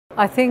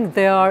I think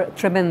there are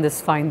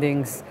tremendous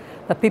findings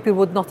that people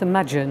would not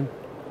imagine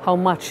how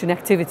much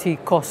inactivity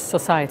costs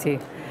society.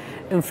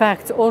 In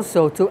fact,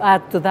 also to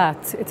add to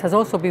that, it has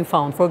also been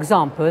found, for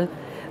example,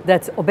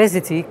 that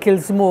obesity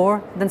kills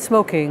more than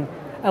smoking.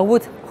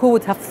 Who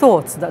would have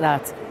thought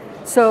that?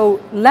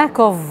 So lack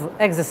of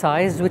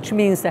exercise, which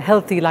means a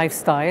healthy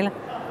lifestyle,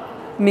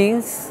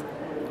 means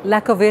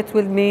lack of it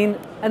will mean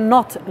a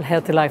not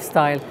healthy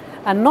lifestyle.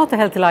 And not a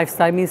healthy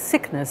lifestyle means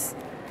sickness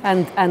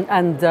and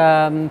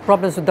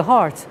problems with the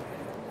heart,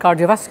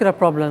 cardiovascular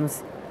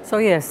problems. So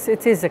yes,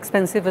 it is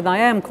expensive and I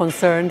am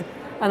concerned,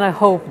 and I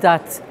hope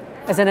that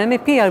as an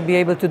MEP I'll be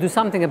able to do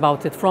something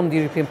about it from the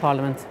European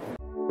Parliament.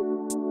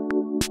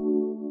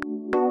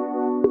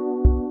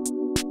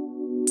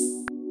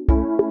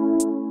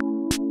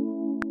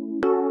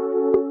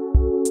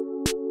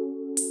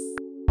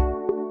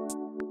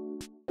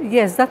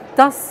 Yes, that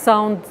does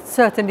sound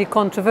certainly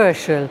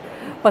controversial,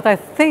 but I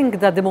think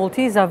that the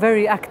Maltese are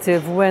very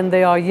active when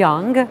they are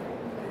young,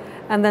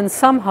 and then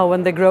somehow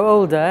when they grow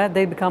older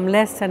they become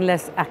less and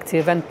less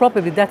active, and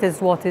probably that is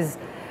what is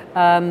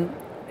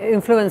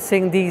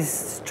influencing these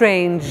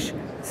strange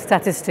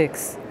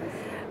statistics.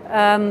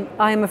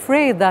 I am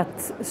afraid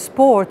that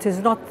sport is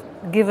not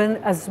given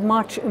as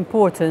much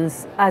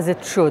importance as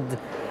it should.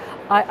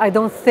 I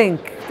don't think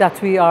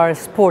that we are a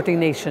sporting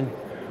nation.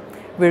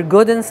 We're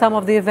good in some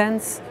of the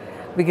events,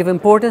 we give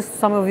importance to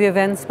some of the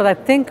events, but I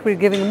think we're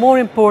giving more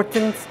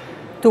importance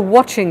to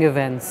watching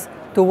events,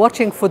 to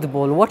watching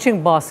football,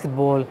 watching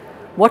basketball,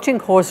 watching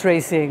horse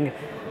racing,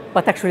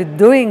 but actually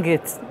doing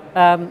it,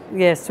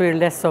 yes,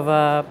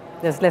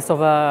 there's less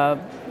of a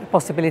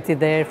possibility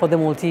there for the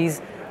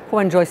Maltese who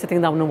enjoy sitting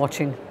down and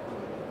watching.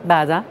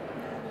 Bad, huh?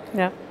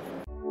 Yeah.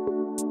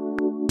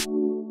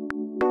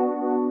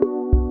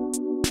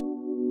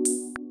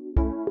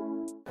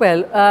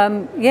 Well,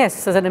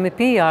 yes, as an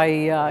MEP,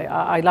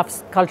 I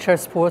love culture,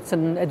 sports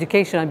and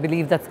education. I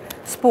believe that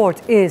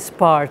sport is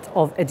part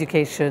of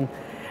education.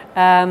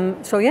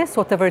 So yes,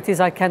 whatever it is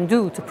I can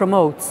do to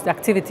promote the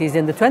activities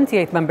in the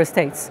 28 member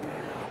states,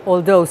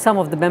 although some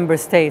of the member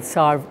states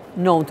are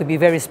known to be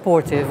very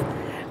sportive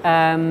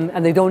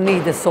and they don't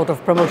need this sort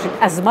of promotion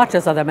as much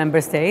as other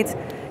member states,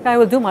 I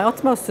will do my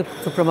utmost to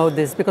promote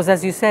this, because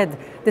as you said,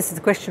 this is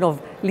a question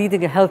of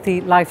leading a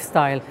healthy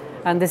lifestyle,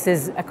 and this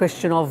is a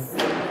question of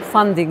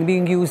funding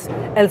being used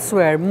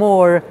elsewhere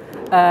more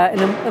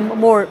in a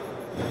more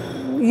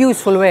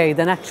useful way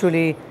than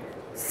actually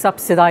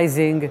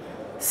subsidizing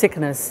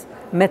sickness,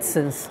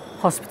 medicines,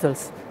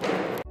 hospitals.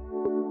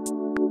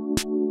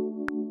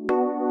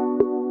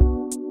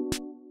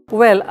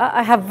 Well,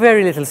 I have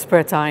very little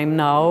spare time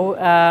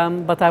now,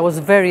 but I was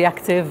very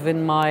active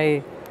in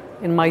my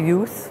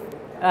youth.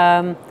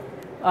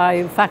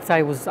 In fact,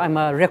 I'm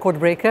a record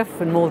breaker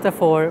in Malta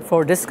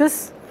for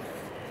discus,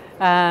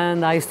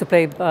 and I used to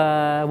play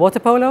water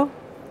polo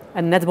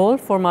and netball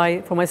for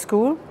my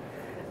school.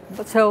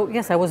 But so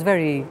yes, I was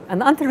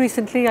and until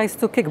recently I used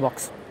to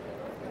kickbox.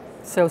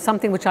 So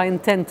something which I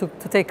intend to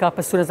take up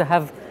as soon as I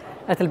have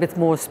a little bit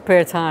more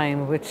spare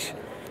time, which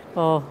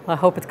I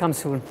hope it comes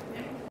soon.